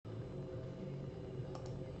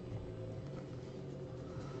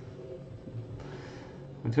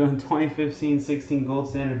We're doing 2015-16 Gold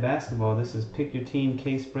Standard Basketball. This is Pick Your Team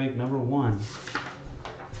Case Break number 1.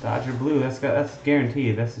 Dodger blue. That's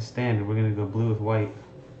guaranteed. That's the standard. We're gonna go blue with white,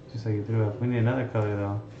 just like you threw up. We need another color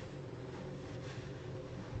though.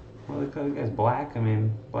 What other color, guys? Black. I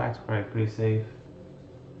mean, black's probably pretty safe.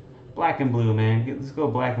 Black and blue, man. Let's go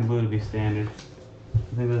black and blue to be standard.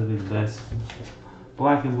 I think that'll be the best.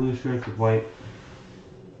 Black and blue shirts with white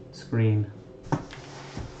screen.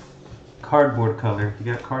 Cardboard color. You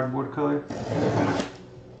got cardboard color?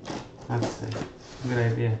 That's safe. Good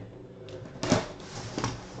idea.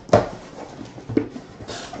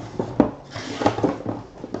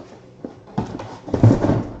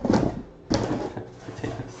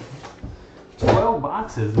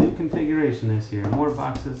 Boxes, new configuration this year. More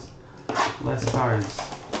boxes, less cards.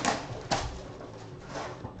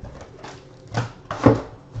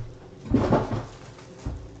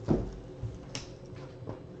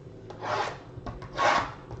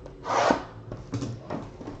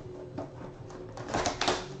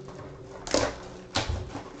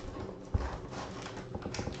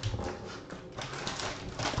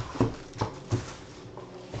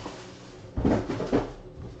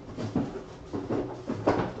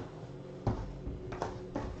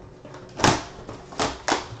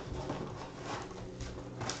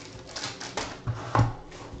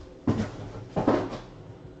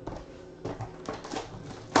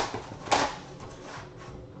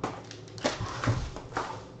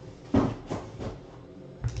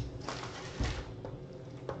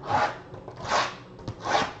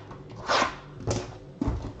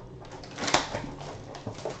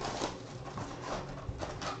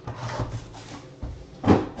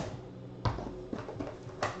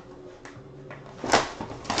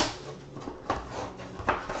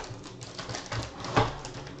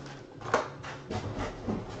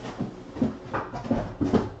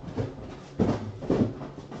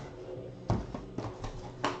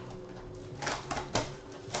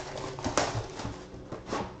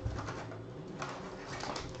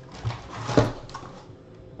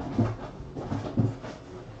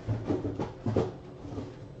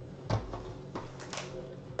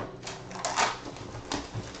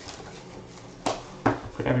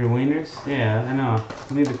 Have your wieners? Yeah, I know.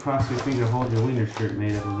 You need to cross your finger, hold your wiener shirt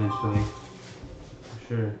made up eventually. For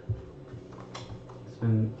sure. It's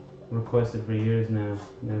been requested for years now.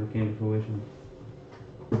 Never came to fruition.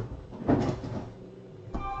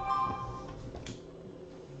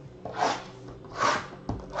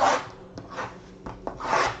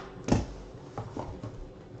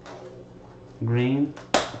 Green.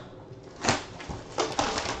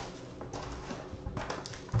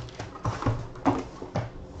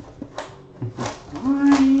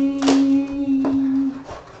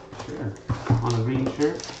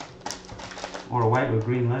 Or white with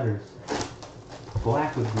green letters.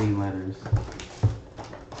 Black with green letters.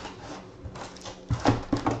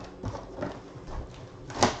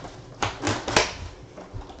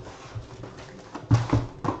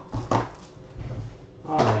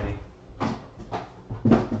 Alrighty.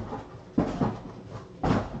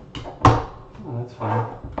 Oh, that's fine.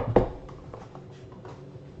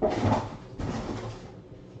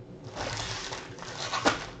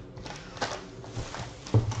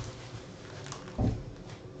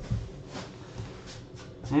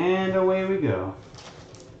 And away we go.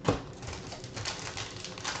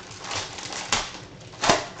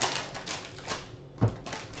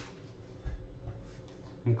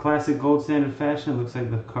 In classic gold standard fashion, it looks like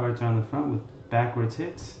the cards are on the front with backwards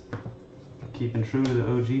hits. Keeping true to the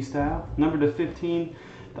OG style. Number to 15,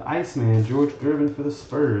 the Iceman, George Gervin for the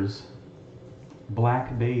Spurs.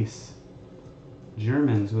 Black base.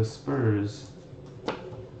 Germans with Spurs.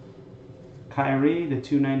 Kyrie to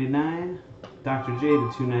 299. Dr. J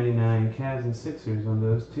to 299, Cavs and Sixers on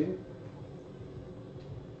those two.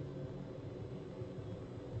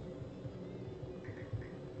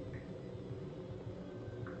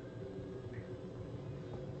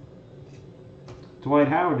 Dwight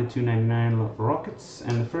Howard to 299, Rockets.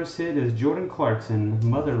 And the first hit is Jordan Clarkson,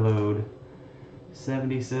 Motherlode.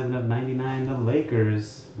 77 of 99, the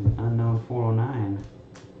Lakers. Unknown 409.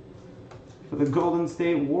 For the Golden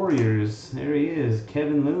State Warriors, there he is,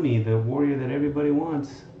 Kevin Looney, the Warrior that everybody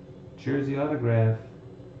wants. Jersey autograph.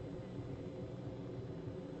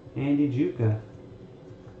 Andy Juka.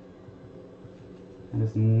 And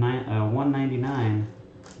it's 199.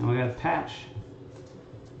 And we got a patch.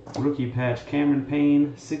 Rookie patch, Cameron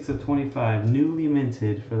Payne, 6 of 25, newly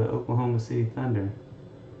minted for the Oklahoma City Thunder.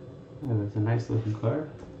 Oh, that's a nice looking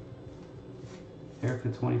card. Erica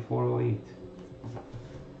 2408.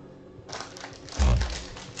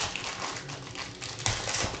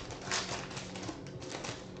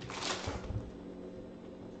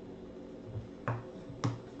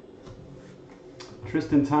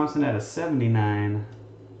 Tristan Thompson at a 79.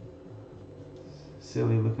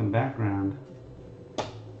 Silly looking background.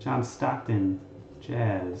 John Stockton,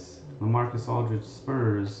 Jazz. LaMarcus Aldridge,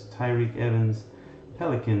 Spurs. Tyreek Evans,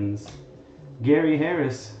 Pelicans. Gary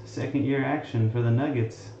Harris, second year action for the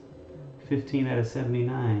Nuggets. 15 out of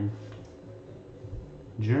 79.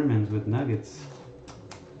 Germans with Nuggets.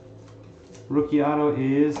 Rookie auto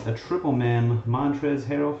is a triple mem, Montrezl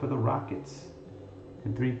Harrell for the Rockets.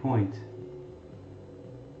 And 3-point.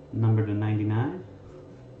 Number to 99.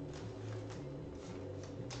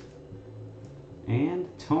 And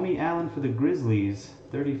Tony Allen for the Grizzlies,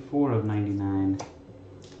 34 of 99.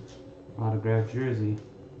 Autographed jersey.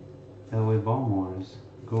 Elway Ballmores,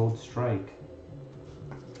 gold strike.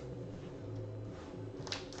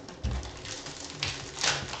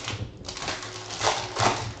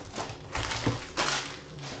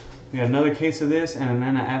 We got another case of this and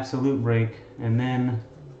then an absolute break and then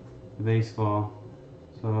the baseball.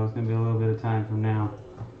 So it's going to be a little bit of time from now.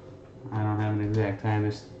 I don't have an exact time.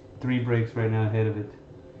 There's 3 breaks right now ahead of it.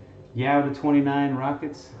 Yao to 29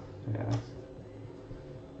 Rockets. Yeah.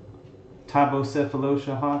 Thabo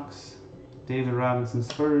Sefolosha Hawks. David Robinson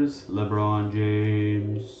Spurs. LeBron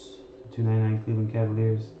James. 299 Cleveland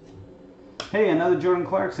Cavaliers. Hey, another Jordan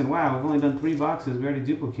Clarkson. Wow, we've only done 3 boxes. We already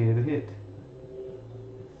duplicated a hit.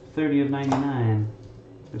 30 of 99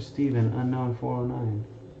 for Steven, unknown 409.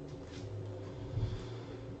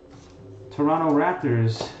 Toronto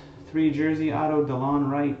Raptors, 3 jersey auto, DeLon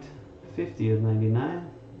Wright, 50 of 99.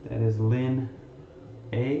 That is Lynn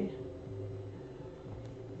A.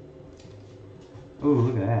 Oh,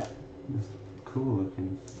 look at that. That's cool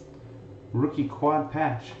looking. Rookie quad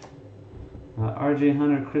patch. RJ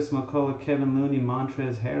Hunter, Chris McCullough, Kevin Looney,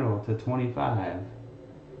 Montrezl Harrell to 25.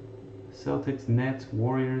 Celtics, Nets,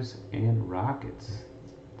 Warriors, and Rockets.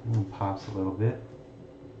 That one pops a little bit.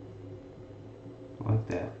 I like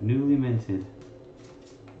that. Newly minted.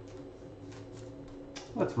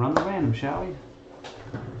 Let's run the random, shall we?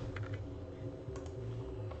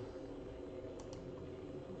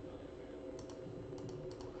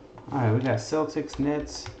 Alright, we got Celtics,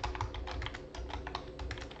 Nets,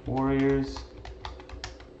 Warriors.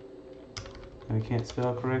 I can't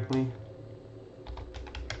spell correctly.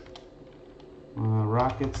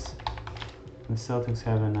 Rockets. The Celtics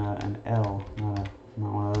have an L, not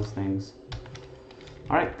one of those things.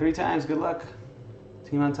 Alright, 3 times. Good luck.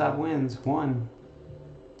 Team on top wins. 1,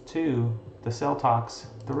 2, the Celtics.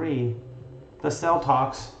 3, the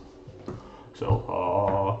Celtics.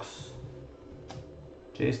 Celtics.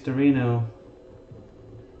 Jay Storino.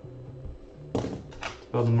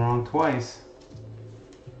 Spelled them wrong twice.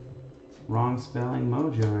 Wrong spelling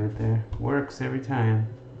mojo right there. Works every time.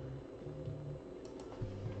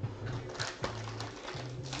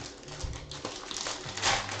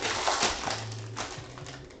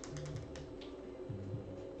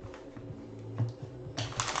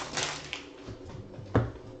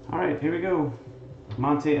 Alright, here we go.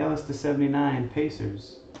 Monte Ellis to 79,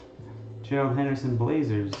 Pacers. Gerald Henderson,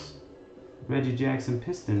 Blazers. Reggie Jackson,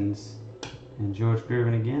 Pistons. And George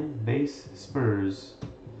Gervin again, base, Spurs.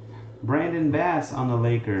 Brandon Bass on the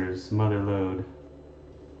Lakers, Motherlode.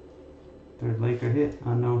 3rd Laker hit,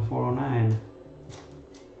 unknown 409.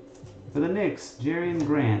 For the Knicks, Jerian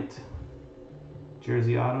Grant.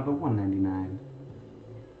 Jersey auto to 199.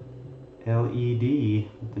 LED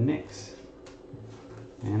with the Knicks.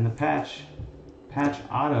 And the patch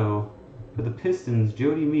auto for the Pistons,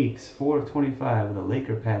 Jody Meeks, 4 of 25 with a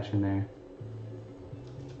Laker patch in there.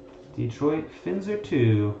 Detroit, Finzer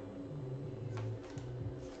 2.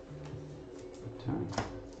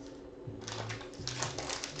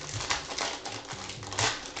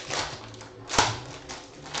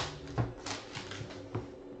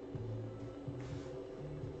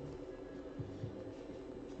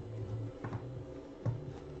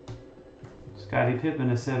 Scottie Pippen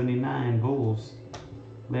to 79, Bulls.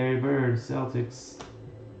 Larry Bird, Celtics.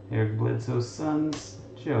 Eric Bledsoe, Suns.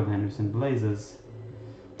 Gerald Henderson, Blazers.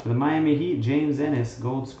 For the Miami Heat, James Ennis,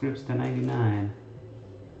 gold scripts to 99.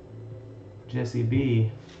 Jesse B.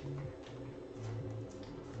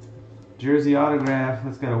 Jersey autograph,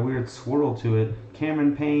 that's got a weird swirl to it.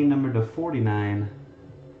 Cameron Payne, number to 49.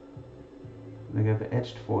 They got the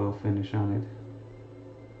etched foil finish on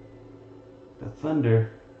it. The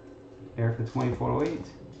Thunder, Erica 2408.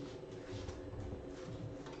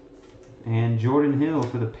 And Jordan Hill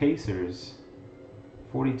for the Pacers.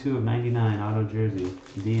 42 of 99 auto jersey,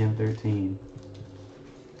 DM13.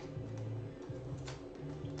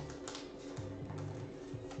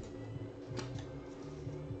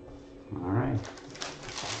 All right.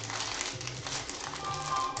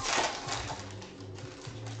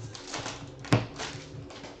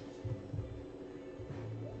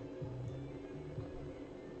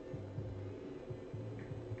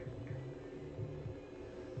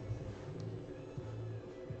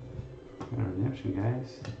 mention,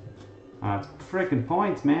 guys. It's freaking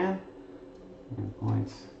points, man. And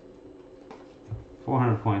points.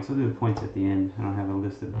 400 points. We'll do the points at the end. I don't have a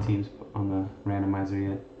list of the teams on the randomizer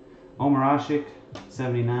yet. Omer Asik,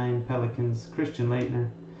 79. Pelicans. Christian Laettner.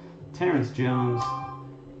 Terrence Jones.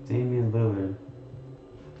 Damian Lillard.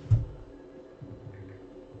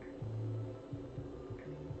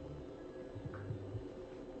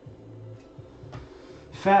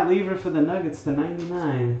 Fat lever for the Nuggets to 99.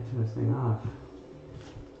 Turn this thing off.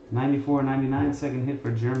 94-99, second hit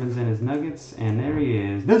for Germans and his Nuggets. And there he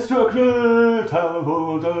is. Destruction!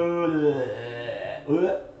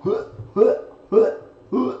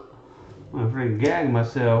 I'm afraid to gag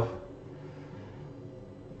myself.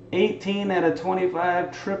 18 out of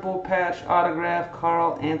 25, triple patch autograph,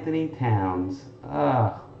 Karl Anthony Towns.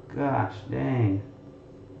 Oh, gosh, dang.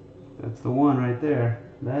 That's the one right there.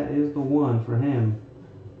 That is the one for him.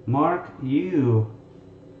 Mark you.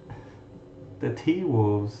 The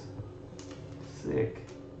T-Wolves. Sick.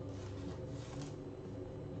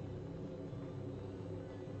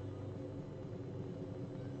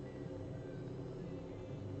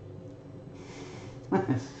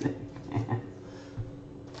 Sick, man.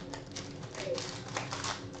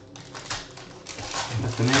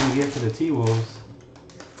 That's the name we get for the T-Wolves.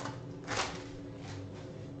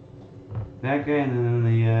 That guy and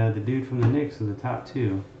then the dude from the Knicks are the top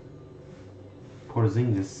two.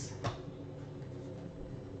 Porzingis.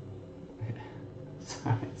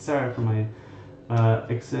 Sorry for my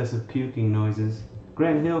excessive puking noises.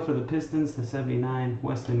 Grant Hill for the Pistons to 79.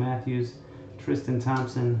 Wesley Matthews, Tristan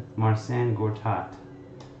Thompson, Marcin Gortat.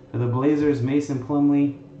 For the Blazers, Mason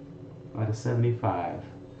Plumlee out of 75.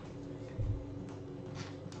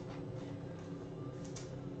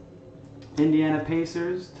 Indiana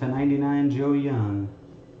Pacers to 99. Joe Young.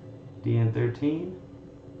 DN13.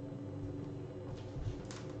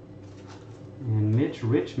 And Mitch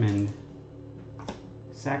Richmond.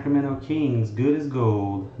 Sacramento Kings, good as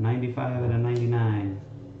gold. 95 out of 99.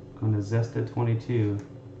 Going to Zesta 22.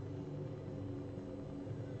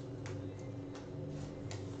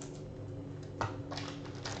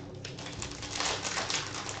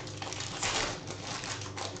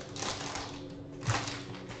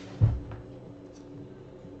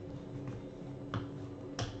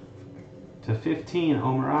 To 15,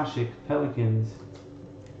 Omer Asik, Pelicans.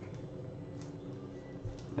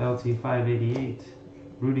 LT 588.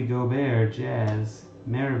 Rudy Gobert, Jazz.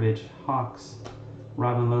 Maravich, Hawks.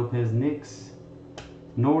 Robin Lopez, Knicks.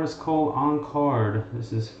 Norris Cole on card.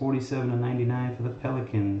 This is 47 of 99 for the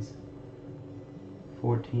Pelicans.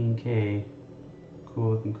 14K.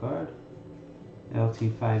 Cool looking card.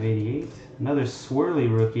 LT 588. Another swirly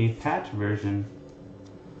rookie patch version.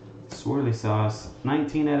 Swirly sauce.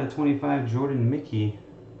 19 out of 25, Jordan Mickey.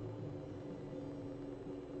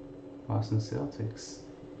 Boston Celtics.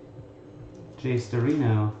 Jay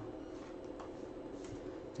Storino.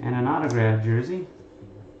 And an autograph jersey.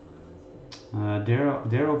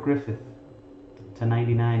 Daryl Griffith to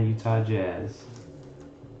 99, Utah Jazz.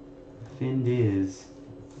 Finn Diz.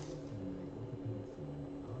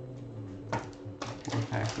 4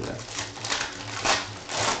 packs left.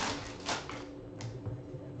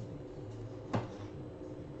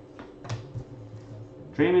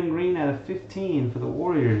 Draymond Green out of 15 for the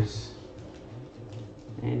Warriors.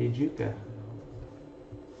 Andy Juka.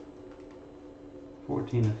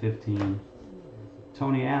 14 of 15.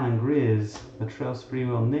 Tony Allen Grizz. Latrell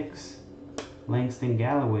Sprewell Knicks. Langston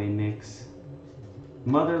Galloway Knicks.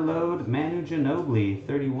 Motherlode Manu Ginobili.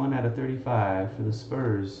 31 out of 35 for the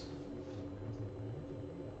Spurs.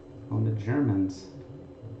 On the Germans.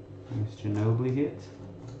 Nice Ginobili hit.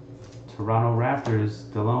 Toronto Raptors,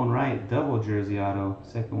 DeLone Wright, double jersey auto.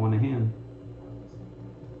 Second one to him.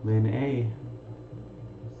 Lynn A.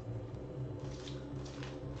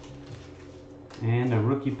 And a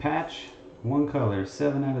rookie patch, one color,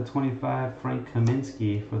 7 out of 25, Frank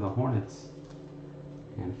Kaminsky for the Hornets.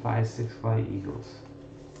 And 5-6 Fly Eagles.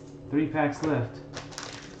 3 packs left.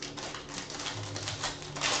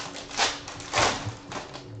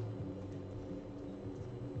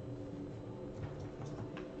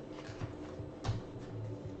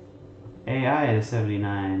 AI to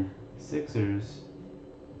 79. Sixers.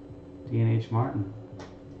 D&H Martin.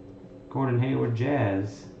 Gordon Hayward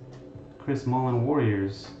Jazz. Chris Mullin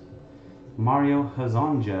Warriors. Mario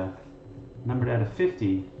Hezonja. Numbered out of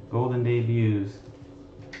 50. Golden debuts.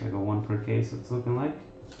 Like a 1 per case it's looking like.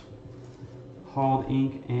 Halled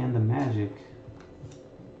Ink and the Magic.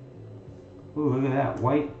 Ooh, look at that.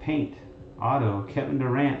 White paint. Auto. Kevin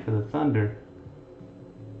Durant for the Thunder.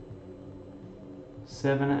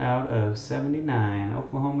 7 out of 79.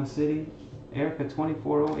 Oklahoma City. Erica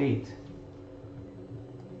 2408.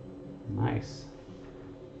 Nice.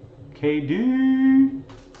 KD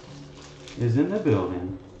is in the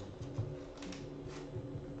building.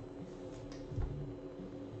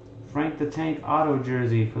 Frank the Tank auto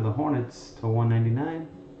jersey for the Hornets to 199.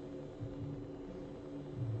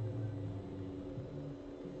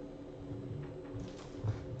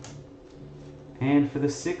 And for the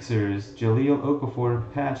Sixers, Jahlil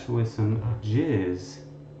Okafor patch with some jizz.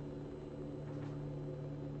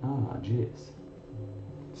 Ah, jizz.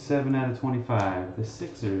 7 out of 25. The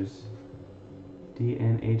Sixers,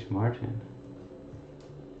 DNH Martin.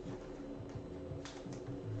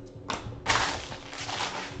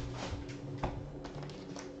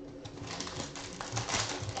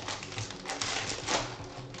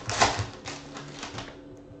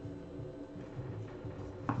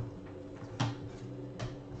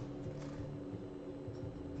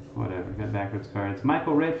 Whatever, got backwards cards.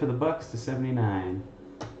 Michael Redd for the Bucks to 79.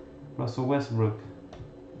 Russell Westbrook.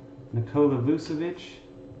 Nikola Vucevic.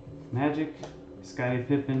 Magic. Scottie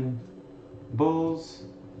Pippen. Bulls.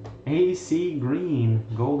 AC Green.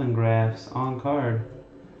 Golden Graphs on card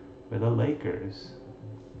for the Lakers.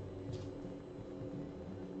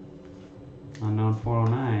 Unknown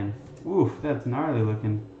 409. Oof, that's gnarly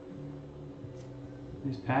looking.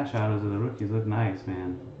 These patch autos of the rookies look nice,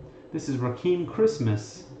 man. This is Rakeem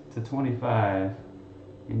Christmas to 25,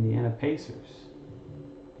 Indiana Pacers,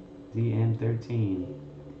 DN13.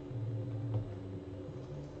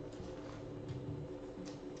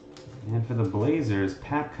 And for the Blazers,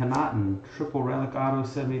 Pat Connaughton, triple relic auto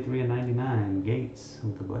 73 and 99, Gates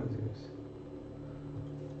with the Blazers.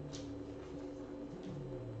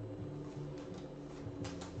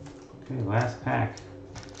 Okay, last pack.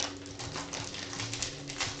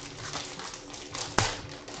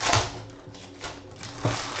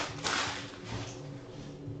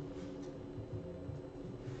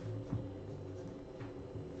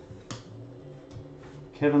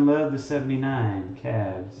 Kevin Love to 79,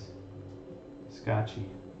 Cavs. Scotchy.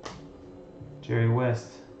 Jerry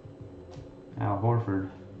West. Al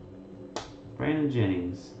Horford. Brandon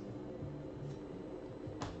Jennings.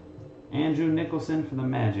 Andrew Nicholson for the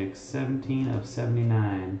Magic, 17 of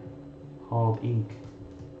 79. Halled ink.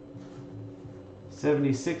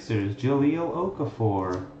 76ers, Jahlil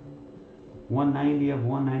Okafor. 190 of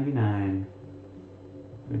 199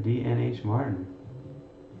 for DNH Martin.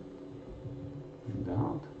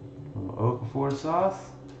 Don't. Okafor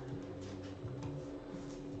sauce.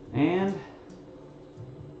 And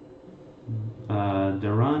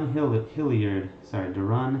Deron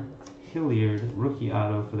Hilliard rookie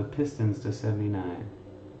auto for the Pistons to 79.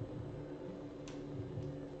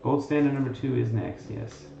 Gold standard number 2 is next,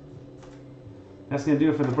 yes. That's going to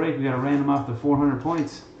do it for the break. We got to random off the 400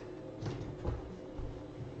 points.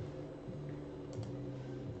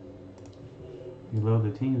 You load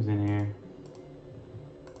the teams in here.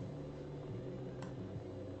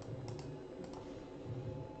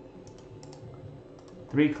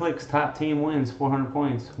 Three clicks, top team wins, 400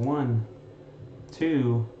 points. 1,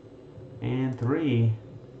 2, and 3.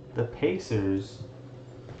 The Pacers.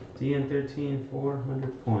 DN13,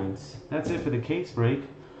 400 points. That's it for the case break.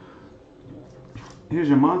 Here's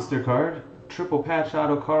your monster card. Triple patch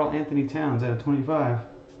auto Karl Anthony Towns out of 25.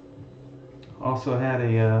 Also had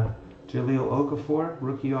a Jahlil Okafor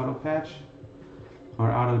rookie auto patch,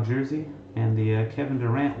 or auto jersey, and the Kevin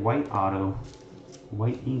Durant white auto,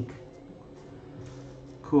 white ink.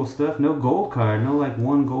 Cool stuff. No gold card. No like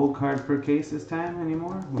one gold card per case this time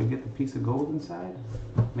anymore. We get the piece of gold inside.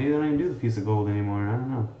 Maybe they don't even do the piece of gold anymore. I don't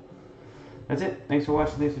know. That's it. Thanks for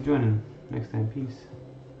watching. Thanks for joining. Next time. Peace.